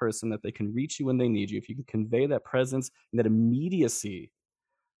real person, that they can reach you when they need you, if you can convey that presence and that immediacy,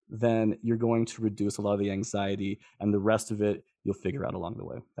 then you're going to reduce a lot of the anxiety, and the rest of it you'll figure out along the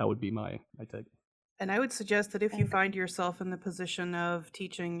way. That would be my take. And I would suggest that if you find yourself in the position of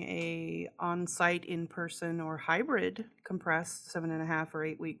teaching a on-site, in-person, or hybrid compressed 7.5 or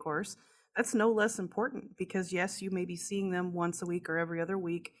 8 week course, that's no less important, because yes, you may be seeing them once a week or every other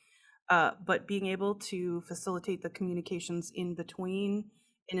week, but being able to facilitate the communications in between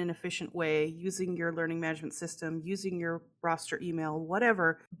in an efficient way, using your learning management system, using your roster email,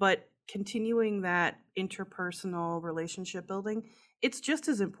 whatever, but continuing that interpersonal relationship building, it's just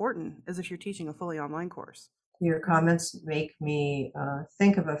as important as if you're teaching a fully online course. Your comments make me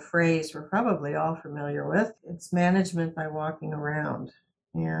think of a phrase we're probably all familiar with. It's management by walking around.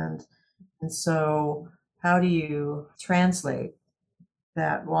 And, and so, how do you translate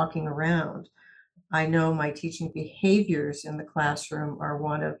that walking around? I know my teaching behaviors in the classroom are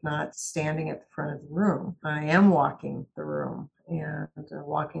one of not standing at the front of the room. I am walking the room and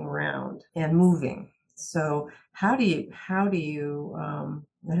walking around and moving. So it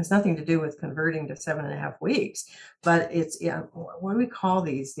has nothing to do with converting to 7.5 weeks, but it's, yeah, what do we call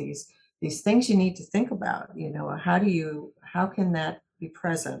these things you need to think about? How can that be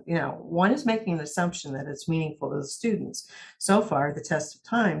present? One is making an assumption that it's meaningful to the students. So far, the test of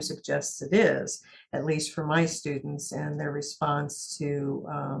time suggests it is, at least for my students and their response to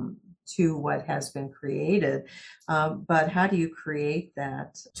what has been created. But how do you create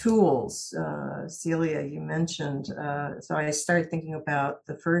that? Tools, Celia, you mentioned. So I started thinking about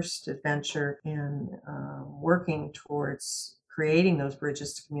the first adventure in working towards creating those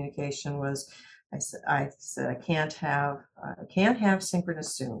bridges to communication was I said I can't have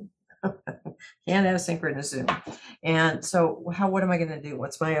synchronous Zoom. Can't have synchronous Zoom. And so what am I going to do?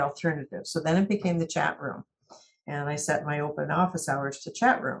 What's my alternative? So then it became the chat room. And I set my open office hours to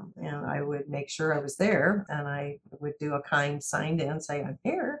chat room, and I would make sure I was there, and I would do a kind signed in, say I'm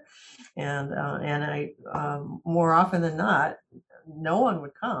here, and I more often than not, no one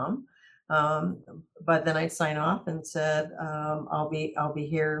would come, but then I'd sign off and said I'll be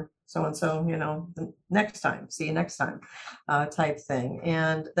here so and so, the next time, see you next time, type thing.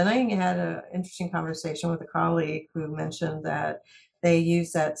 And then I had an interesting conversation with a colleague who mentioned that they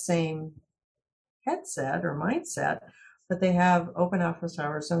use that same headset or mindset, but they have open office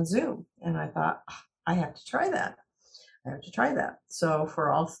hours on Zoom. And I thought, I have to try that. So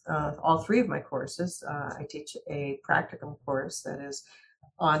for all 3 of my courses, I teach a practicum course that is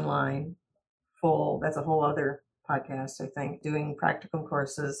online, full. That's a whole other podcast, I think, doing practicum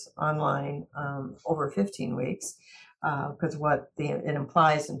courses online over 15 weeks, because what it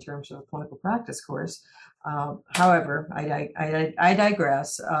implies in terms of a clinical practice course. However, I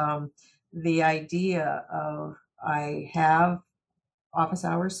digress. The idea of I have office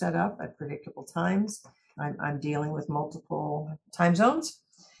hours set up at predictable times. I'm dealing with multiple time zones.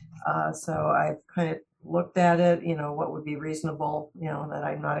 So I've kind of looked at it, what would be reasonable, that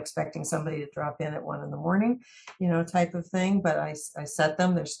I'm not expecting somebody to drop in at 1 a.m, type of thing. But I set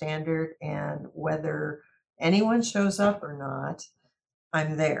them, they're standard, and whether anyone shows up or not,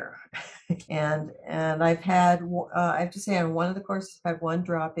 I'm there. And I've had, I have to say, on one of the courses, I've had one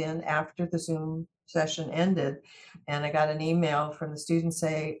drop in after the Zoom session ended, and I got an email from the student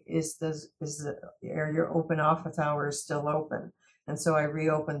say, are your open office hours still open? And so I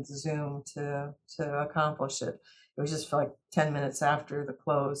reopened the Zoom to accomplish it. It was just for like 10 minutes after the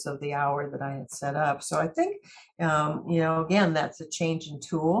close of the hour that I had set up. So I think, again, that's a change in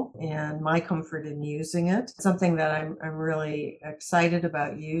tool and my comfort in using it. Something that I'm really excited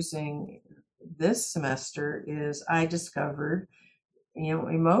about using this semester is I discovered,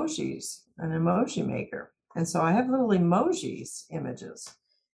 emojis, an emoji maker. And so I have little emojis images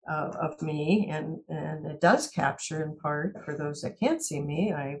of me, and it does capture, in part, for those that can't see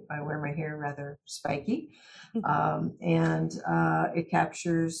me, I wear my hair rather spiky, and it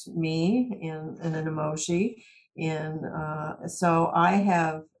captures me in an emoji. And so I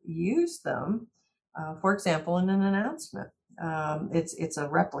have used them, for example, in an announcement. It's a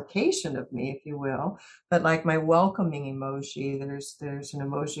replication of me, if you will, but like my welcoming emoji, there's an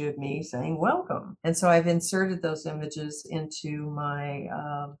emoji of me saying welcome, and so I've inserted those images into my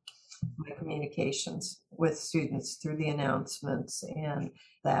communications with students through the announcements, and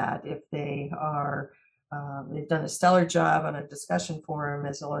that if they've done a stellar job on a discussion forum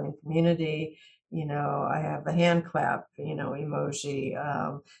as a learning community, I have the hand clap, emoji,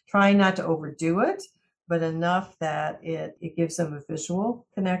 trying not to overdo it, but enough that it gives them a visual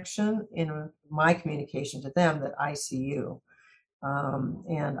connection in my communication to them, that I see you,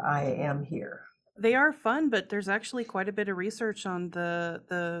 and I am here. They are fun, but there's actually quite a bit of research on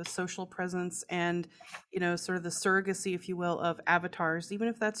the social presence and, sort of the surrogacy, if you will, of avatars, even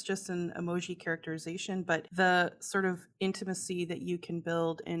if that's just an emoji characterization, but the sort of intimacy that you can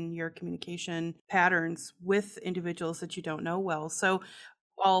build in your communication patterns with individuals that you don't know well. So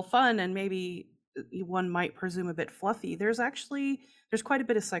all fun and maybe one might presume a bit fluffy, there's quite a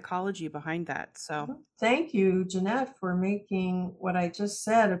bit of psychology behind that. So thank you, Jeanette, for making what I just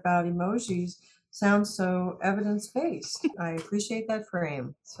said about emojis sound so evidence-based. I appreciate that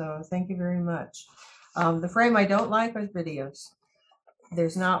frame. So thank you very much. The frame I don't like is videos.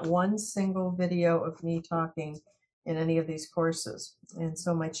 There's not one single video of me talking in any of these courses. And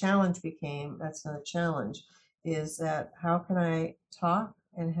so my challenge became, that's not a challenge, is that how can I talk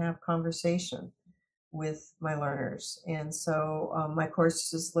and have conversation with my learners? And so my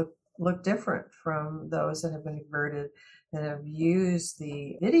courses look different from those that have been converted, that have used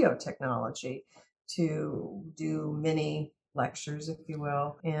the video technology to do mini lectures, if you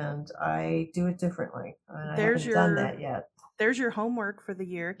will, and I do it differently. And I haven't done that yet. There's your homework for the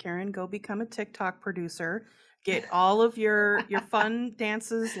year, Karen. Go become a TikTok producer. Get all of your fun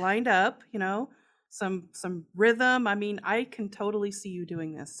dances lined up, some rhythm. I mean, I can totally see you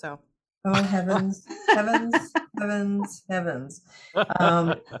doing this. So oh, heavens, heavens, heavens, heavens.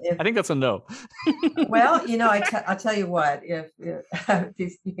 I think that's a no. Well, I'll tell you what, if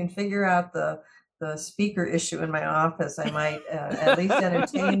you can figure out the speaker issue in my office, I might at least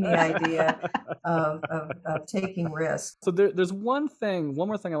entertain the idea of taking risks. So there's one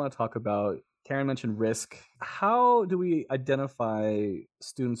more thing I want to talk about. Karen mentioned risk. How do we identify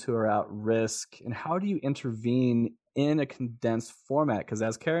students who are at risk, and how do you intervene in a condensed format? Because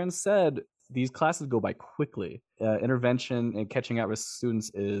as Karen said, these classes go by quickly. Intervention and catching at-risk students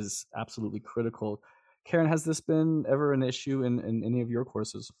is absolutely critical. Karen, has this been ever an issue in any of your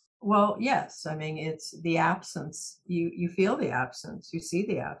courses? Well, yes. I mean, it's the absence. You feel the absence. You see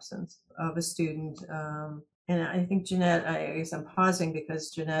the absence of a student. And I think, Jeanette, I guess I'm pausing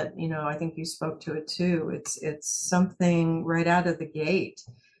because, Jeanette, I think you spoke to it too. It's something right out of the gate.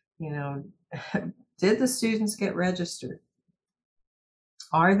 Did the students get registered?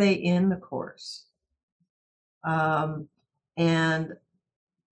 Are they in the course? And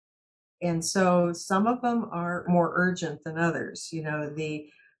so some of them are more urgent than others. The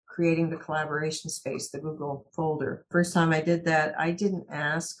creating the collaboration space, the Google folder. First time I did that, I didn't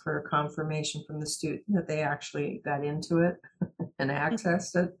ask for a confirmation from the student that they actually got into it and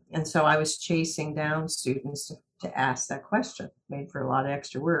accessed it. And so I was chasing down students to ask that question. Made for a lot of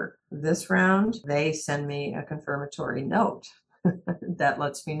extra work. This round, they send me a confirmatory note that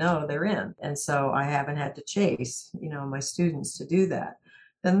lets me know they're in. And so I haven't had to chase, my students to do that.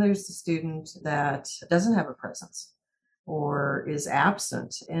 Then there's the student that doesn't have a presence or is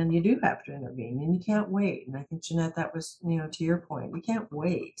absent, and you do have to intervene, and you can't wait. And I think, Jeanette, that was, to your point, we can't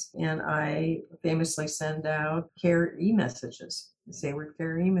wait. And I famously send out care e-messages, say we're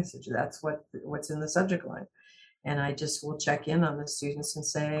care e-message. That's what's in the subject line. And I just will check in on the students and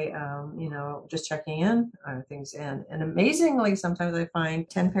say, just checking in on things. And amazingly, sometimes I find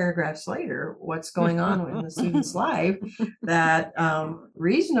 10 paragraphs later what's going on in the student's life that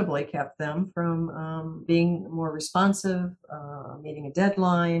reasonably kept them from being more responsive, meeting a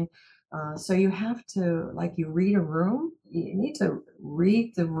deadline. So you have to, like, you read a room, you need to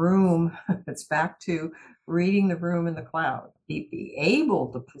read the room. It's back to reading the room in the cloud. Be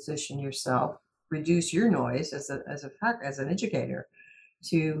able to position yourself, reduce your noise as an educator,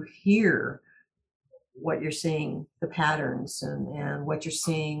 to hear what you're seeing, the patterns, and what you're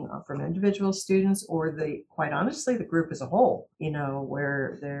seeing from individual students, or quite honestly, the group as a whole,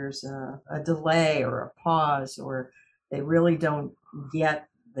 where there's a delay or a pause, or they really don't get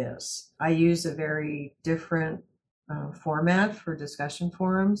this. I use a very different format for discussion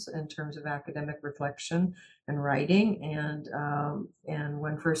forums in terms of academic reflection and writing. And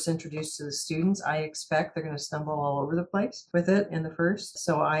when first introduced to the students, I expect they're going to stumble all over the place with it in the first.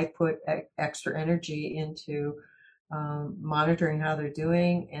 So I put extra energy into monitoring how they're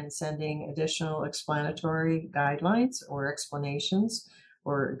doing and sending additional explanatory guidelines or explanations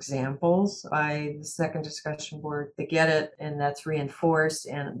or examples by the second discussion board. They get it, and that's reinforced.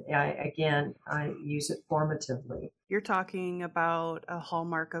 And I use it formatively. You're talking about a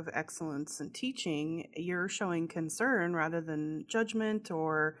hallmark of excellence in teaching. You're showing concern rather than judgment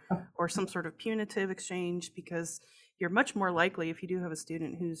or some sort of punitive exchange, because you're much more likely, if you do have a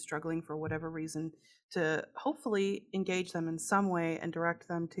student who's struggling for whatever reason, to hopefully engage them in some way and direct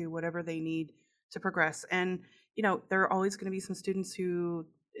them to whatever they need to progress. And there are always going to be some students who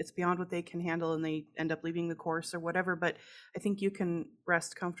it's beyond what they can handle and they end up leaving the course or whatever. But I think you can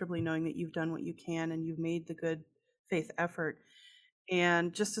rest comfortably knowing that you've done what you can and you've made the good faith effort.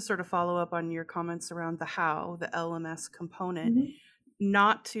 And just to sort of follow up on your comments around the LMS component,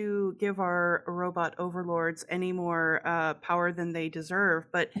 not to give our robot overlords any more power than they deserve,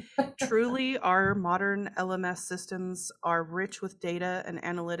 but truly our modern LMS systems are rich with data and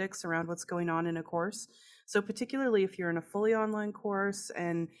analytics around what's going on in a course. So particularly if you're in a fully online course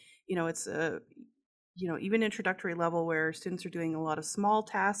and it's a even introductory level where students are doing a lot of small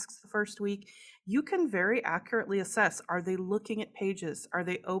tasks the first week, you can very accurately assess, are they looking at pages? Are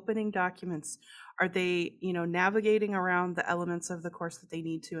they opening documents? Are they, navigating around the elements of the course that they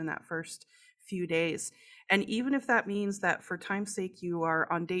need to in that first few days? And even if that means that for time's sake, you are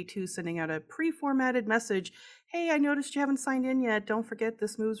on day 2 sending out a pre-formatted message, hey, I noticed you haven't signed in yet. Don't forget,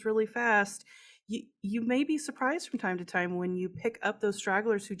 this moves really fast. You may be surprised from time to time when you pick up those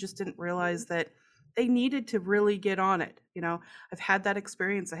stragglers who just didn't realize that they needed to really get on it. I've had that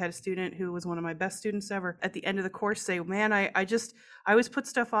experience. I had a student who was one of my best students ever at the end of the course say, man, I always put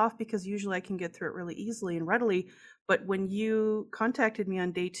stuff off because usually I can get through it really easily and readily. But when you contacted me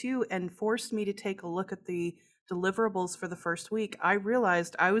on day 2 and forced me to take a look at the deliverables for the first week, I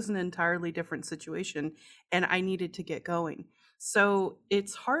realized I was in an entirely different situation and I needed to get going. So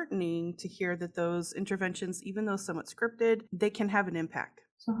it's heartening to hear that those interventions, even though somewhat scripted, they can have an impact.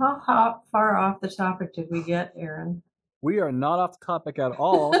 So how far off the topic did we get, Aaron? We are not off the topic at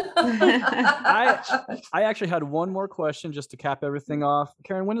all. I actually had one more question just to cap everything off.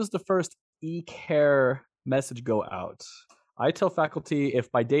 Karen, when does the first e-care message go out? I tell faculty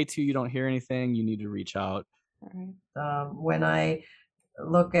if by day 2 you don't hear anything, you need to reach out. When I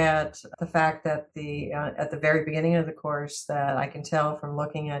look at the fact that at the very beginning of the course, that I can tell from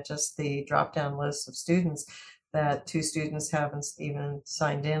looking at just the drop-down list of students that 2 students haven't even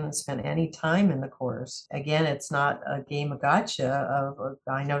signed in and spent any time in the course. Again, it's not a game of gotcha of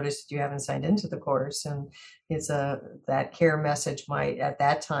I noticed you haven't signed into the course, and it's that care message might at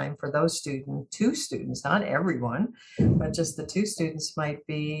that time for those 2 students, not everyone, but just the 2 students might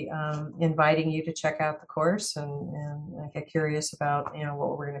be inviting you to check out the course and get curious about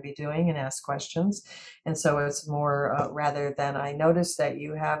what we're going to be doing and ask questions. And so it's more rather than I noticed that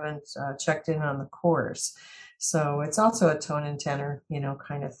you haven't checked in on the course. So it's also a tone and tenor,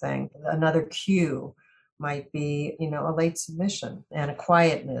 kind of thing. Another cue might be, a late submission and a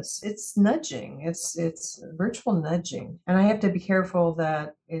quietness. It's nudging. It's virtual nudging. And I have to be careful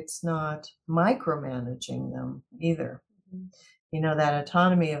that it's not micromanaging them either. That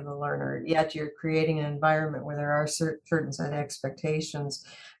autonomy of the learner, yet you're creating an environment where there are certain set of expectations.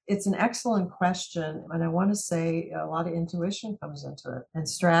 It's an excellent question. And I want to say a lot of intuition comes into it and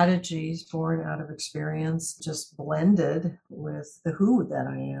strategies born out of experience, just blended with the who that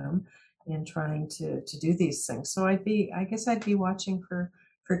I am in trying to do these things. So I guess I'd be watching for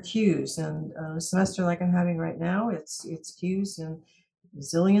cues, and a semester like I'm having right now, it's cues and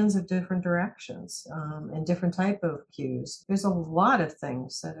zillions of different directions and different type of cues. There's a lot of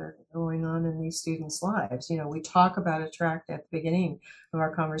things that are going on in these students' lives. We talk about attract at the beginning of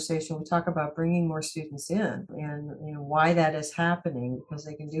our conversation. We talk about bringing more students in, and why that is happening, because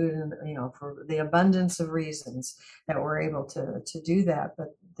they can do it for the abundance of reasons that we're able to do that.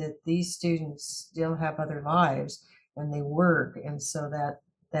 But that these students still have other lives and they work, and so that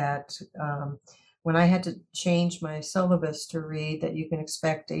when I had to change my syllabus to read that you can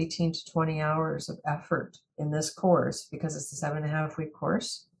expect 18 to 20 hours of effort in this course because it's a 7.5-week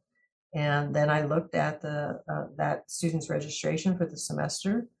course. And then I looked at that student's registration for the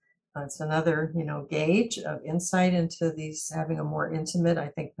semester. It's another, gauge of insight into these, having a more intimate, I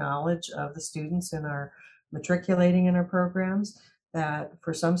think, knowledge of the students in our matriculating in our programs, that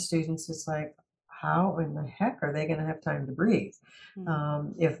for some students, it's like, how in the heck are they going to have time to breathe?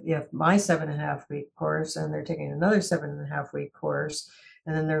 If my 7.5-week course and they're taking another 7.5-week course,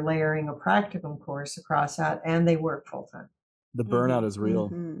 and then they're layering a practicum course across that, and they work full time. The burnout is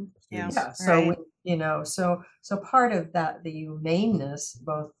real. Yeah. So so part of that, the humaneness,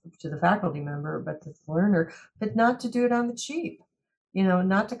 both to the faculty member, but to the learner, but not to do it on the cheap.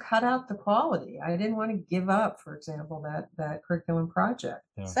 Not to cut out the quality. I didn't want to give up, for example, that curriculum project.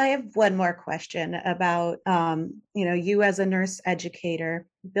 Yeah. So I have one more question about, you as a nurse educator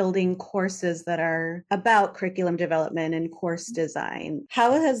building courses that are about curriculum development and course design.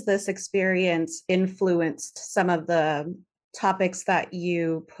 How has this experience influenced some of the topics that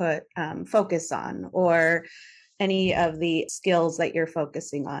you put focus on, or any of the skills that you're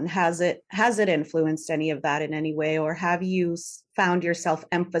focusing on? Has it influenced any of that in any way, or have you found yourself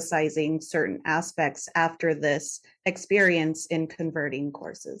emphasizing certain aspects after this experience in converting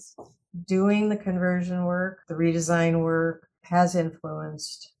courses? Doing the conversion work, the redesign work has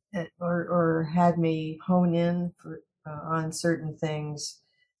influenced or had me hone in on certain things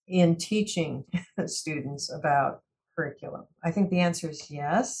in teaching students about curriculum. I think the answer is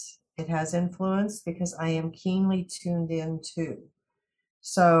yes. It has influence because I am keenly tuned in too.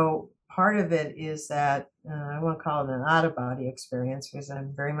 So part of it is that I won't call it an out-of-body experience because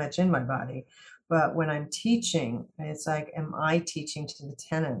I'm very much in my body. But when I'm teaching, it's like, am I teaching to the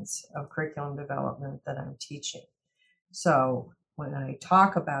tenets of curriculum development that I'm teaching? So when I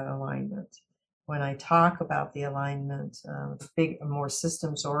talk about alignment, when I talk about the alignment, more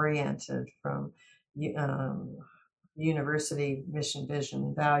systems-oriented from university mission,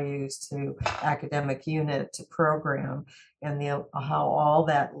 vision, values to academic unit to program, and how all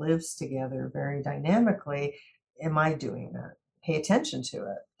that lives together very dynamically. Am I doing that? Pay attention to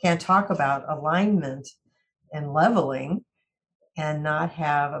it. Can't talk about alignment and leveling and not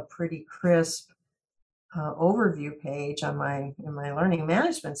have a pretty crisp overview page in my learning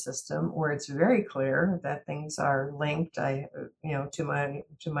management system where it's very clear that things are linked. To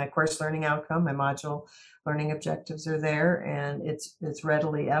my course learning outcome, my module learning objectives are there, and it's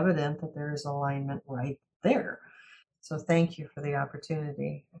readily evident that there is alignment right there. So thank you for the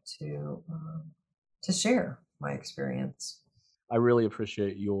opportunity to share my experience. I really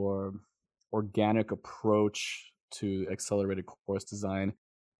appreciate your organic approach to accelerated course design.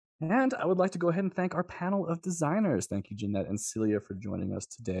 And I would like to go ahead and thank our panel of designers. Thank you, Jeanette and Celia, for joining us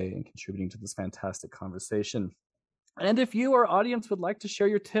today and contributing to this fantastic conversation. And if you, our audience, would like to share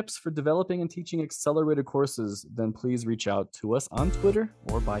your tips for developing and teaching accelerated courses, then please reach out to us on Twitter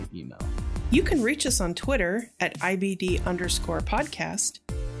or by email. You can reach us on Twitter at IBD_podcast.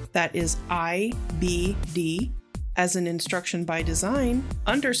 That is IBD, as in instruction by design,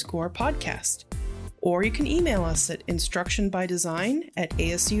 _podcast. Or you can email us at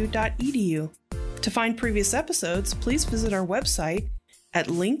instructionbydesign@asu.edu. To find previous episodes, please visit our website at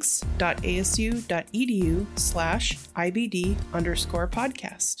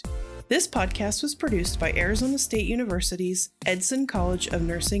links.asu.edu/IBD_podcast. This podcast was produced by Arizona State University's Edson College of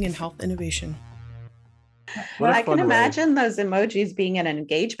Nursing and Health Innovation. I can imagine those emojis being an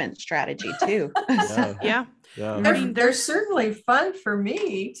engagement strategy too. Yeah. Yeah. I mean, they're certainly fun for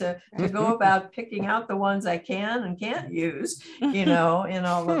me to go about picking out the ones I can and can't use, in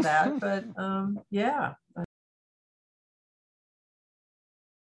all of that. But yeah.